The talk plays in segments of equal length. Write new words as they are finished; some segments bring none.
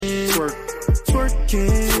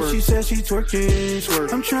said she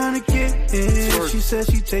twerking. I'm trying to get in. She said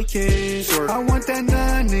she taking. I want that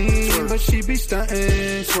money, but she be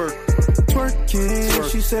stunting.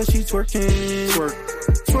 Twerking. She said she twerking.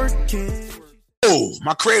 Twerking. Oh,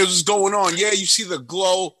 my creators, what's going on? Yeah, you see the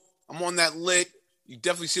glow. I'm on that lit. You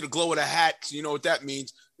definitely see the glow of the hat. So you know what that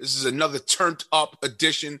means. This is another turned up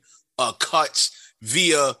edition of Cuts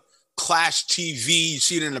via Clash TV. You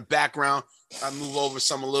see it in the background. I move over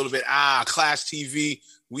some a little bit. Clash TV.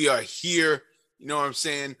 We are here. You know what I'm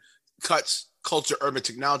saying? Cuts, Culture, Urban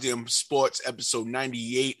Technology, and Sports, episode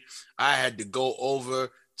 98. I had to go over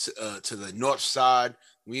to the north side.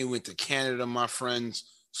 We went to Canada, my friends.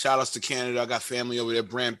 Shout outs to Canada. I got family over there,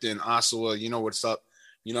 Brampton, Oshawa. You know what's up.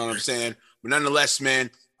 You know what I'm saying? But nonetheless, man,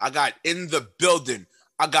 I got in the building.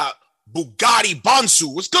 I got Bugatti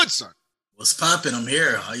Bonsu. What's good, son? What's popping? I'm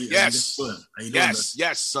here. How you doing? Yes,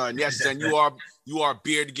 son. Yes, son. You are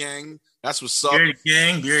Beard Gang. That's what's up. Beard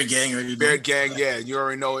Gang. Beard Gang. Yeah, you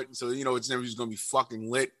already know it. So you know it's never just gonna be fucking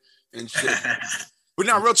lit and shit. But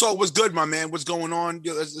now, real talk. What's good, my man? What's going on?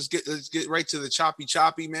 Yo, let's get right to the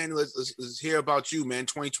choppy, man. Let's hear about you, man.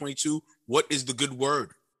 2022. What is the good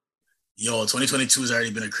word? Yo, 2022 has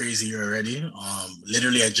already been a crazy year already.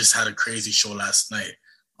 Literally, I just had a crazy show last night.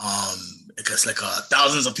 Because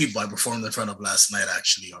thousands of people I performed in front of last night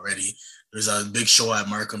actually already. There's a big show at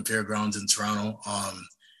Markham Fairgrounds in Toronto.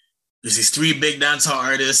 There's these three big dancehall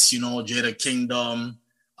artists, you know, Jada Kingdom,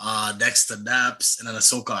 Dexter Daps, and then a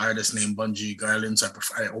soca artist named Bungie Garland. So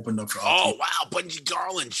I opened up for all. Oh, wow, Bungie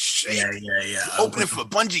Garland. Shit. Yeah. Opening for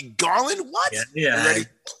Bungie Garland? What? Yeah.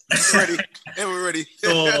 We're ready.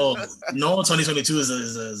 So, 2022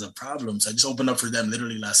 is a problem. So I just opened up for them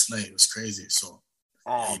literally last night. It was crazy. So.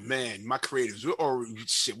 Oh man, my creatives.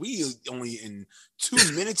 We only in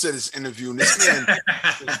 2 minutes of this interview, and this man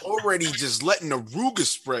is already just letting the Ruger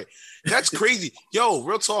spray. That's crazy. Yo,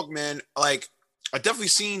 real talk, man. Like, I definitely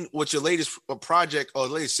seen what your latest project or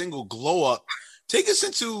latest single, Glow Up. Take us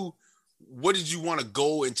into what did you want to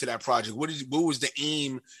go into that project? What was the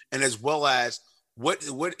aim, and as well as what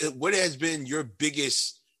has been your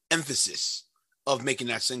biggest emphasis of making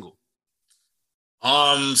that single?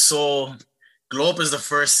 So Glow Up is the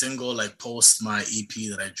first single like post my EP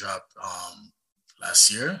that I dropped last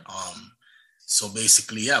year. So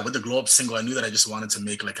basically, yeah, with the Glow Up single, I knew that I just wanted to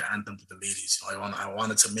make like an anthem to the ladies. You know, I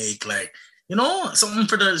wanted to make like, you know, something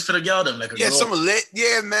for the girl them, like something lit,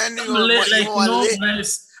 yeah, man. You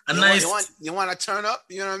want to turn up,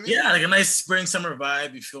 you know what I mean? Yeah, like a nice spring summer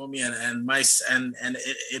vibe. You feel me? And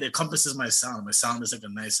it encompasses my sound. My sound is like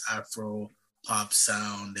a nice Afro pop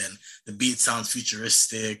sound, and the beat sounds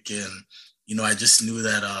futuristic and. You know, I just knew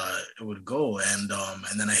that it would go, and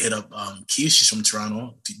then I hit up Keisha. She's from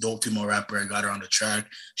Toronto, dope female rapper. I got her on the track.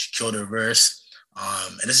 She killed her verse,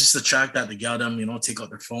 and it's just a track that the gal them, you know, take out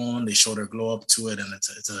their phone. They show their glow up to it, and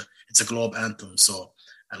it's a glow up anthem. So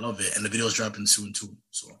I love it, and the video's dropping soon too.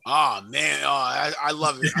 So man, I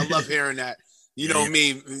love it. I love hearing that. You know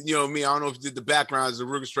me. I don't know if the background is the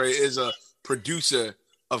Ruger Spray is a producer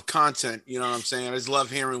of content, you know what I'm saying? I just love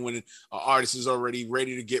hearing when an artist is already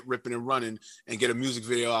ready to get ripping and running and get a music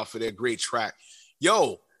video out for their great track.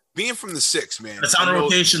 Yo, being from the 6, man. It's on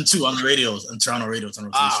rotation too, on the radios, on Toronto radio. It's on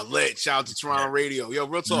rotation. Lit. Shout out to Toronto radio. Yo,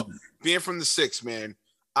 real talk. Being from the 6, man,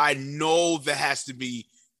 I know there has to be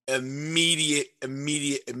immediate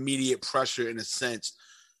pressure in a sense.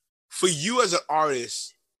 For you as an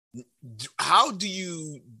artist, how do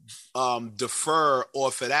you defer,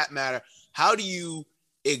 or for that matter, how do you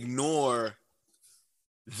ignore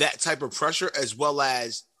that type of pressure, as well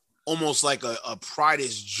as almost like a pride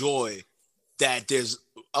is joy that there's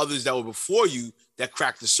others that were before you that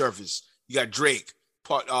cracked the surface? You got Drake,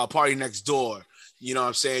 Party Next Door, you know what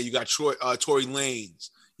I'm saying? You got Tory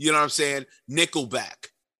Lanez, you know what I'm saying? Nickelback,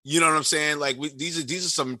 you know what I'm saying? Like these are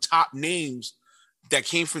some top names that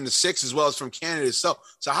came from the 6 as well as from Canada itself.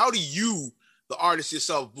 So how do you, the artist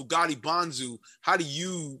yourself, Bugatti Bonsu, how do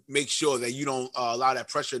you make sure that you don't allow that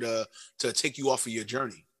pressure to take you off of your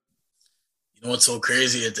journey? You know what's so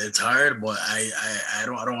crazy? It's hard, but I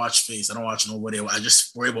don't watch face. I don't watch nobody. I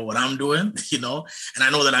just worry about what I'm doing, you know. And I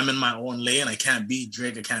know that I'm in my own lane. I can't beat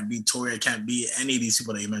Drake. I can't beat Tory. I can't beat any of these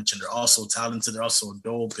people that you mentioned. They're all so talented. They're all so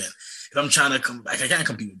dope. And if I'm trying to I can't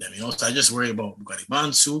compete with them, you know. So I just worry about Bugatti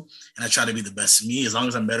Bonsu, and I try to be the best me. As long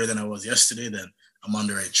as I'm better than I was yesterday, then I'm on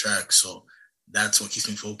the right track. So that's what keeps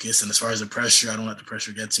me focused. And as far as the pressure, I don't let the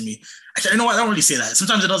pressure get to me. I know I don't really say that.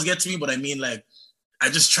 Sometimes it does get to me, but I mean, like, I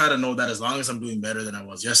just try to know that as long as I'm doing better than I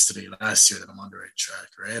was yesterday, last year, that I'm on the right track,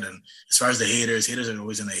 right? And as far as the haters are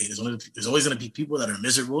always going to hate. There's always going to be people that are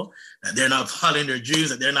miserable, that they're not following their dreams,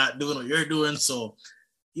 that they're not doing what you're doing. So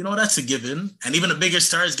you know, that's a given. And even the bigger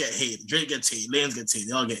stars get hate. Drake gets hate. Lanes gets hate.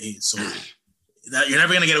 They all get hate. So that you're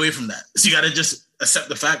never going to get away from that. So you got to just accept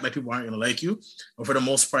the fact that people aren't going to like you. But for the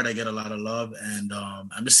most part, I get a lot of love. And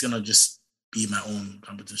I'm just going to just be my own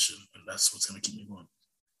competition. And that's what's going to keep me going.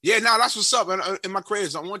 Yeah, no, that's what's up. And my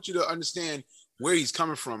creators, I want you to understand where he's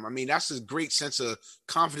coming from. I mean, that's a great sense of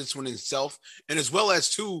confidence within himself. And as well as,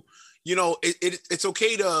 too, you know, it's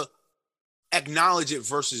okay to acknowledge it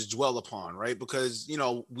versus dwell upon, right? Because, you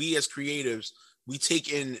know, we as creatives, we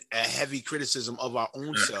take in a heavy criticism of our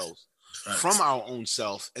own selves, from our own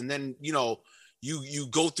self. And then, you know, you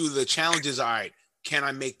go through the challenges. All right, can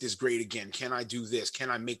I make this great again? Can I do this? Can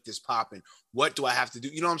I make this poppin'? What do I have to do?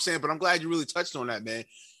 You know what I'm saying? But I'm glad you really touched on that, man.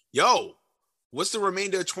 Yo, what's the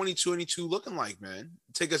remainder of 2022 looking like, man?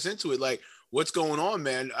 Take us into it. Like, what's going on,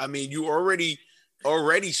 man? I mean, you already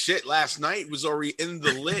shit last night was already in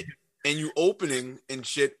the lit and you opening and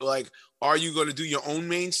shit. Like, are you going to do your own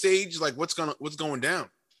main stage? Like, what's going down?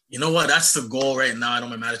 You know what? That's the goal right now. I know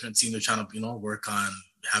my management team, they're trying to, you know, work on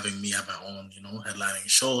having me have my own, you know, headlining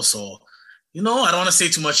show. So, you know, I don't want to say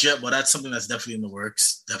too much yet, but that's something that's definitely in the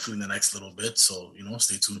works, definitely in the next little bit. So, you know,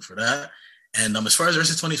 stay tuned for that. And as far as the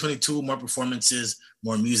rest of 2022, more performances,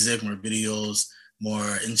 more music, more videos,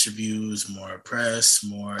 more interviews, more press,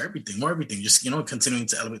 more everything. Just, you know, continuing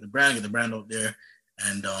to elevate the brand, get the brand out there.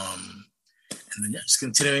 And then, yeah, just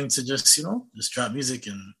continuing to just, you know, just drop music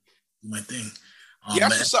and do my thing.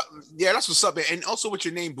 That's what's up. Yeah, that's what's up. And also with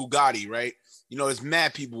your name, Bugatti, right? You know, there's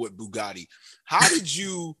mad people with Bugatti. How did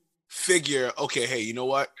you figure, okay, hey, you know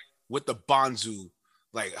what? With the Bonzu,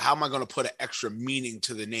 like, how am I going to put an extra meaning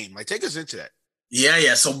to the name? Like, take us into that.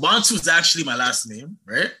 Yeah. So Bonzu is actually my last name,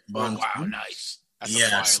 right? Oh, wow, nice.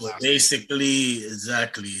 That's so basically,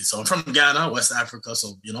 exactly. So I'm from Ghana, West Africa.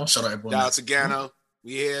 So, you know, shout out everyone. Shout out to Ghana.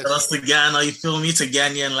 Yeah. Shout out to Ghana. You feel me? It's a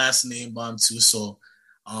Ghanaian last name, Bonzu. So,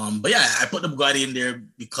 but yeah, I put the Bugatti in there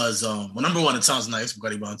because, well, number one, it sounds nice,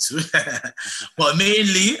 Bugatti Bonzu. But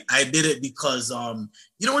mainly, I did it because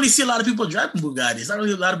you don't really see a lot of people driving Bugattis. There's not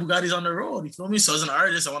really a lot of Bugattis on the road. You feel me? So as an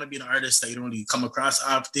artist, I want to be an artist that you don't really come across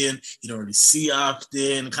often. You don't really see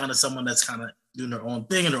often. Kind of someone that's kind of doing their own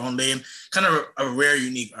thing in their own lane. Kind of a rare,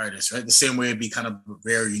 unique artist, right? The same way it'd be kind of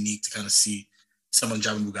rare, unique to kind of see someone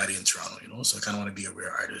driving Bugatti in Toronto, you know? So I kind of want to be a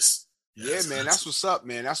rare artist. Yeah, man, that's what's up,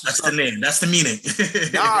 man. That's the name. That's the meaning.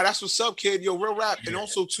 Nah, that's what's up, kid. Yo, real rap. And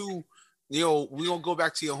also, too, you know, we're going to go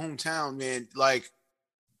back to your hometown, man. Like,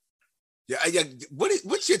 yeah.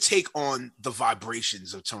 What's your take on the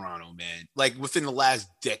vibrations of Toronto, man? Like, within the last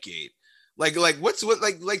decade? Like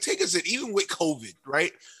take us in, even with COVID,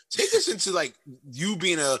 right? Take us into, like, you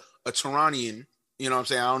being a Torontian. You know what I'm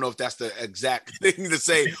saying? I don't know if that's the exact thing to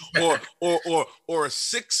say, or a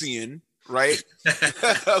Sixian. Right?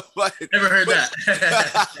 Never heard that.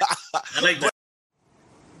 I like that.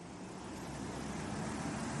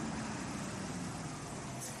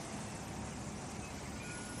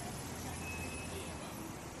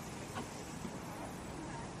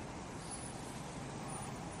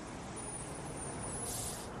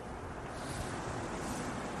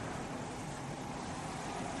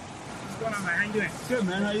 What's going on, man? How you doing? Good,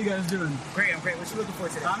 man. How you guys doing? Great, I'm great. What you looking for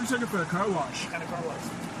today? I'm just looking for a car wash. What kind of car wash?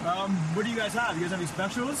 What do you guys have? You guys have any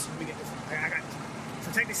specials? Let me get this one. I got you.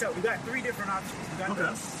 So check this out. We got 3 different options. We got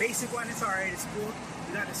the basic one. It's all right. It's cool.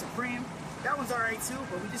 We got the Supreme. That one's all right too.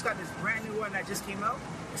 But we just got this brand new one that just came out.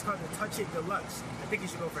 It's called the Touch It Deluxe. I think you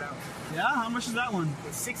should go for that one. Yeah. How much is that one?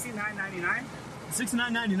 It's $69.99.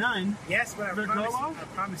 $69.99. Yes, but I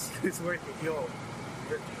promise you it's worth it. Yo.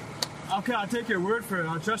 Okay, I'll take your word for it.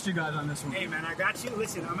 I'll trust you guys on this one. Hey, man, I got you.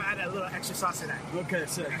 Listen, I'm going to add a little extra sauce to that. Okay,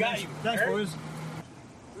 sick. I got you. Thanks, boys.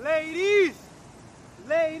 Ladies,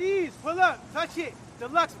 pull up. Touch it.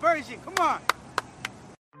 Deluxe version. Come on.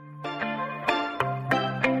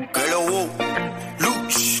 Hello,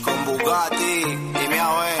 Luch con Bugatti. Dime a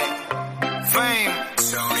ver. Fame.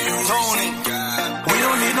 Tony. We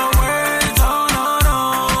don't need no words. Oh, no.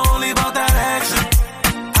 Only about that action.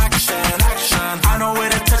 Action. I know where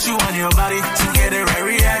to touch you on your body to get the right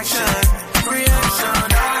reaction.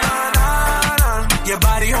 Your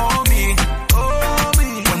body hold me.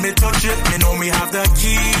 When me touch it, me know me have the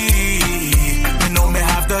key.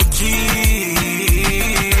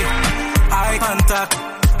 Eye contact.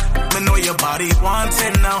 Me know your body wants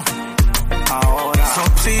it now. So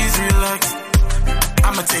please relax.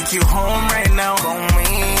 I'ma take you home right now.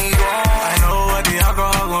 I know what the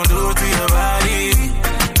alcohol gon' do to your body.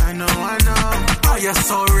 I know. Oh, you're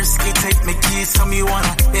so risky. Take me keys, tell me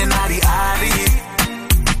wanna in the alley.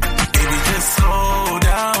 Baby, just slow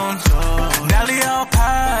down. Nelly El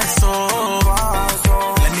Paso.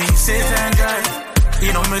 Let me sit and drive.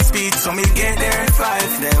 You know me speed, so me get there in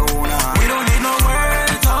 5. We don't need no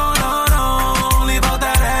words, oh no, only about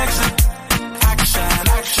that action.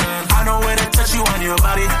 I know where to touch you on your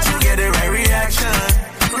body to get the right reaction.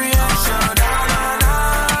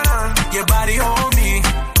 Your body hold me.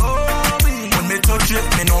 When me touch it,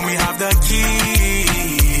 me know me have the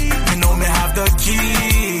key.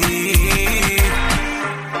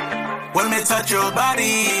 When me touch your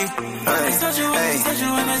body, when me touch your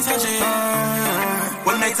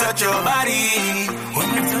body,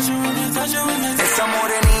 esa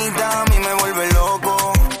morenita a mí me vuelve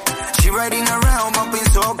loco. She riding around bumping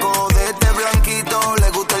soco. De este blanquito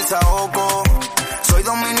le gusta el saoco. Soy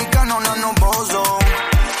dominicano, no bozo.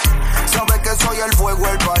 Sabes que soy el fuego,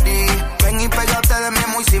 el party. Ven y pégate de mí,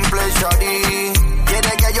 muy simple, shawty.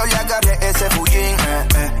 Quiere que yo le agarre ese fullín,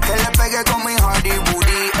 que le pegue con mi hardy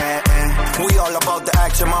booty, We all about the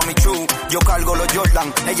action, mami, true. Yo cargo los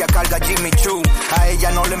Jordan, ella carga Jimmy Choo. A ella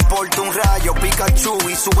no le importa un rayo, Pikachu.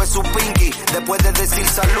 Y sube su pinky, después de decir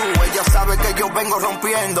salud. Ella sabe que yo vengo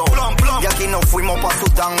rompiendo. Y aquí nos fuimos pa'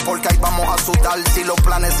 Sudán, porque ahí vamos a sudar. Si los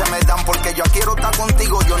planes se me dan, porque yo quiero estar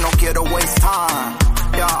contigo, yo no quiero waste time.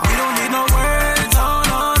 Yeah. We don't need no words, oh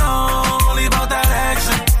no, only about that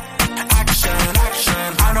action.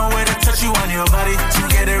 I know where to touch you on your body to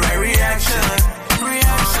get the right reaction.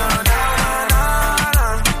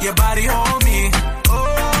 Your body hold me.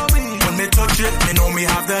 When me touch it, me know me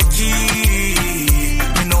have the key.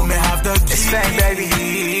 It's bang,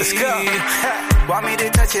 baby. Let's go. Want me to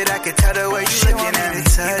touch it, I can tell the way you looking at it.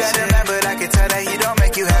 You got a man, but I can tell that he don't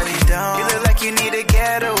make you happy. You look like you need a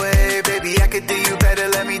getaway. Baby, I could do you better,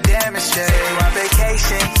 let me demonstrate. You on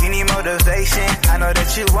vacation, you need motivation. I know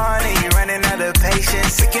that you want it, you're running out of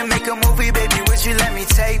patience. We can make a movie, baby, would you let me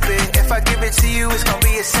tape it? If I give it to you, it's gonna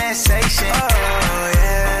be a sensation. Oh,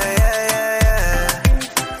 yeah.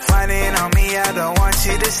 Whining on me, I don't want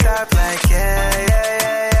you to stop like,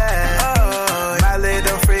 yeah. Oh, my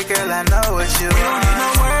little freak girl, I know what you want. We don't need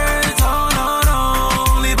no words, oh no,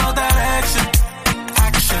 only about that action.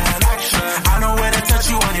 I know where to touch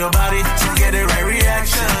you on your body to get the right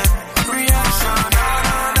reaction.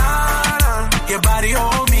 Your body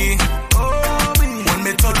hold me. When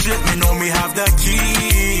me touch it, me know me have the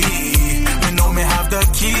key.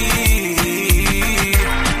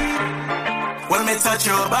 When me touch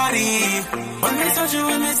your body. When me touch you,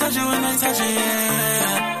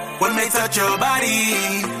 yeah. When me touch your body.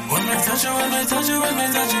 When me touch you.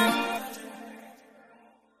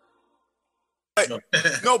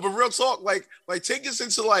 No, but real talk, like take us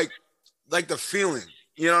into like the feeling,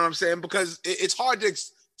 you know what I'm saying? Because it's hard to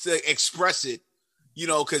express it, you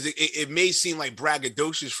know, because it may seem like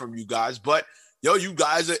braggadocious from you guys, but yo, you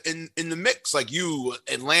guys are in the mix, like you,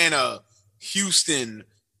 Atlanta, Houston,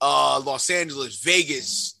 Los Angeles,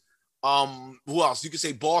 Vegas, who else? You could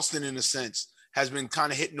say Boston in a sense has been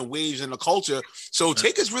kind of hitting the waves in the culture. So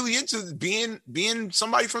take us really into being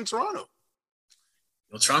somebody from Toronto.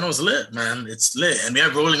 Well, Toronto's lit, man. It's lit. And we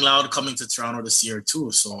have Rolling Loud coming to Toronto this year,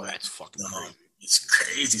 too. So that's fucking crazy. It's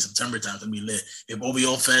crazy. September time to be lit. We have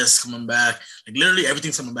OVO Fest coming back. Like, literally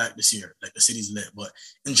everything's coming back this year. Like, the city's lit. But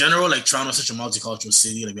in general, like, Toronto's such a multicultural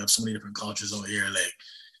city. Like, we have so many different cultures out here. Like,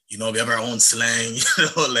 you know, we have our own slang, you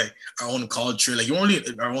know, like, our own culture. Like,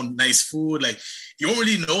 our own nice food. Like, you don't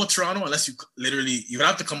really know Toronto unless you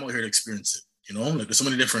have to come out here to experience it, you know? Like, there's so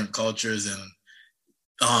many different cultures and,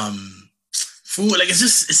 food, like it's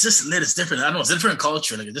just lit. It's different. I don't know. It's a different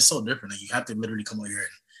culture. Like it's just so different. Like you have to literally come out here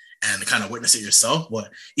and kind of witness it yourself. But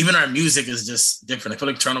even our music is just different. I feel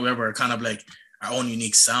like Toronto, we have our kind of like our own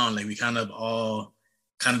unique sound. Like we kind of all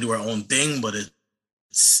kind of do our own thing, but it's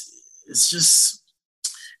just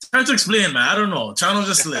it's hard to explain, man. I don't know. Toronto's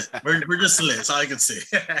just lit. We're just lit. That's all I can say.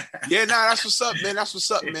 Yeah, nah, that's what's up, man. That's what's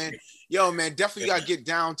up, man. Yo, man, definitely gotta get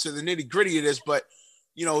down to the nitty gritty of this, but.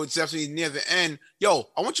 You know, it's definitely near the end. Yo,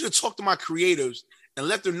 I want you to talk to my creatives and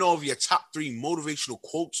let them know of your top 3 motivational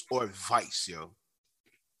quotes or advice, yo.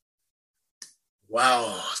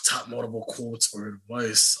 Wow, top motivational quotes or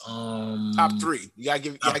advice. Top 3. You gotta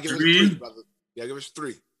give us 3, brother. You gotta give us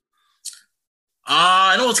 3.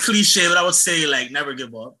 I know it's cliche, but I would say like never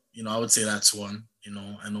give up. You know, I would say that's one. You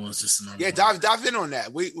know, I know it's just another. Yeah, dive in on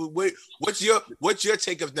that. Wait, what's your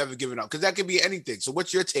take of never giving up? Because that could be anything. So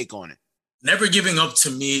what's your take on it? Never giving up to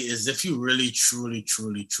me is if you really, truly,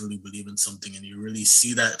 truly, truly believe in something and you really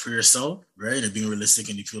see that for yourself, right? And being realistic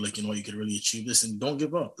and you feel like, you know, you could really achieve this and don't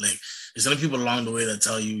give up. Like there's some people along the way that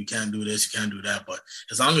tell you can't do this, you can't do that. But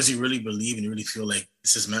as long as you really believe and you really feel like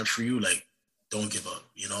this is meant for you, like don't give up,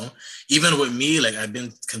 you know? Even with me, like I've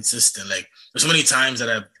been consistent. Like there's so many times that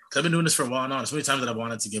I've I've been doing this for a while now. There's so many times that I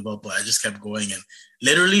wanted to give up, but I just kept going. And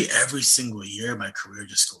literally every single year, my career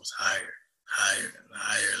just goes higher, and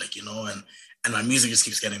higher. Like, you know, and my music just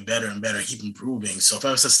keeps getting better and better, keep improving. So if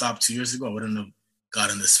I was to stop 2 years ago, I wouldn't have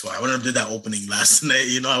gotten this far. I wouldn't have did that opening last night.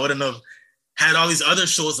 You know, I wouldn't have had all these other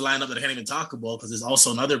shows lined up that I can't even talk about because there's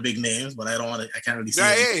also another big names, but I can't really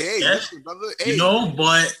say listen, brother, you know,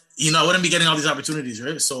 but you know, I wouldn't be getting all these opportunities,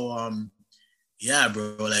 right? So yeah,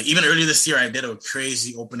 bro. Like even earlier this year, I did a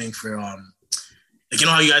crazy opening for like, you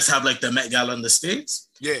know how you guys have like the Met Gala in the States?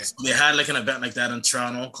 Yeah. So they had like an event like that in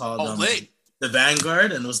Toronto called the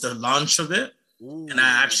Vanguard, and it was the launch of it. Ooh. And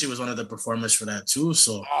I actually was one of the performers for that too.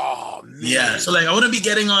 So yeah. So like I wouldn't be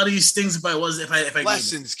getting all these things if I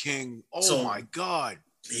Lessons, King. Oh my God.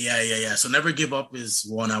 Yeah. So never give up is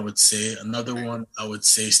one I would say. Another one I would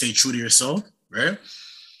say stay true to yourself, right?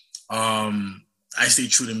 I stay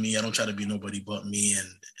true to me. I don't try to be nobody but me. And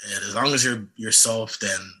as long as you're yourself,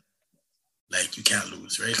 then like you can't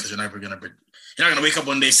lose, right? Because you're not gonna wake up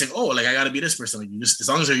one day saying, "Oh, like I gotta be this person." Like you just, as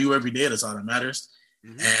long as you're you every day, that's all that matters.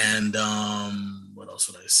 Mm-hmm. And what else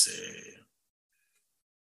would I say?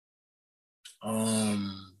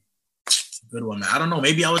 Good one, man. I don't know.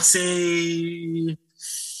 Maybe I would say,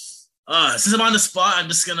 since I'm on the spot, I'm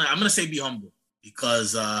gonna say be humble,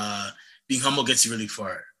 because being humble gets you really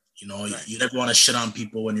far. You know, you never want to shit on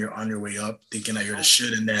people when you're on your way up, thinking that you're the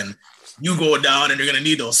shit, and then you go down and you're gonna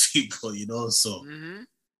need those people, you know. So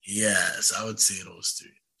yes, I would say those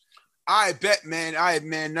three. I bet, man.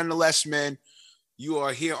 Nonetheless, man, you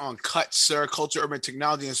are here on Cut, sir. Culture, urban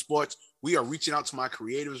technology, and sports. We are reaching out to my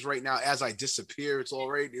creatives right now as I disappear. It's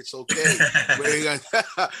all right. It's okay. We're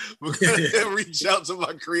gonna reach out to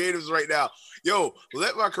my creatives right now. Yo,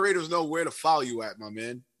 let my creatives know where to follow you at, my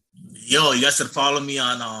man. Yo, you guys can follow me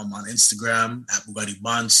on Instagram at Bugatti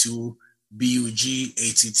Bonsu,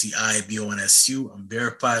 BUGATTIBONSU. I'm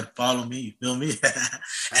verified. Follow me. You feel me?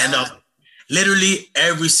 And literally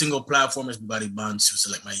every single platform is Bugatti Bonsu.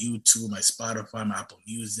 So like my YouTube, my Spotify, my Apple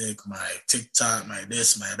Music, my TikTok, my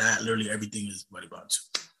this, my that. Literally everything is Bugatti Bonsu.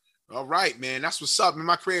 All right, man. That's what's up, man.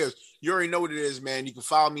 My creators, you already know what it is, man. You can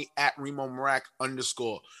follow me at Remo Marac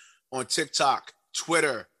 _ on TikTok,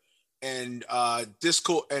 Twitter, and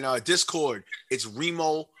Discord. It's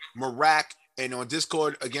Remo Marac. And on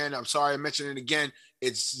Discord, again, I'm sorry I mentioned it again,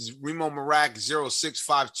 it's Remo Marac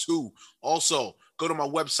 0652. Also, go to my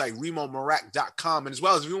website, remomarac.com. And as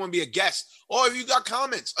well as if you want to be a guest, or if you got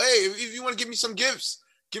comments, hey, if you want to give me some gifts,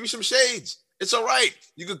 give me some shades, it's all right.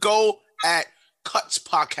 You could go at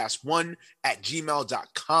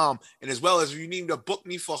cutspodcast1@gmail.com. And as well as if you need to book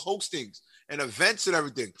me for hostings and events and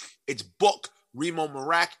everything, it's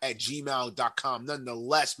bookRemoMarac@gmail.com.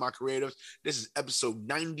 Nonetheless, my creatives, this is episode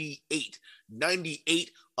 98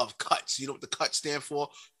 of Cuts. You know what the Cuts stand for?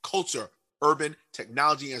 Culture, urban,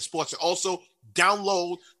 technology, and sports. And also,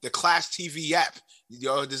 download the Clash TV app.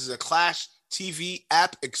 This is a Clash TV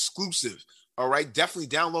app exclusive. All right? Definitely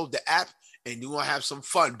download the app, and you're going to have some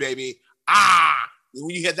fun, baby.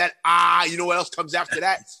 When you hear that, you know what else comes after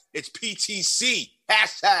that? It's PTC.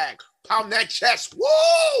 Hashtag pound that chest.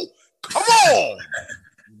 Woo! Come on,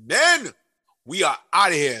 man. We are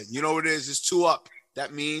out of here. You know what it is? It's 2 up.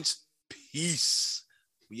 That means peace.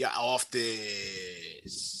 We are off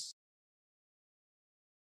this.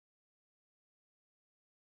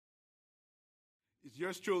 It's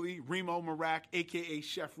yours truly, Remo Marac, a.k.a.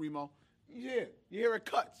 Chef Remo. Yeah, you hear it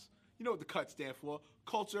Cuts. You know what the Cuts stand for.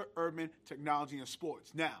 Culture, urban, technology, and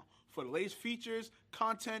sports. Now, for the latest features,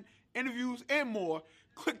 content, interviews, and more,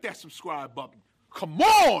 click that subscribe button. Come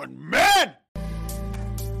on, man!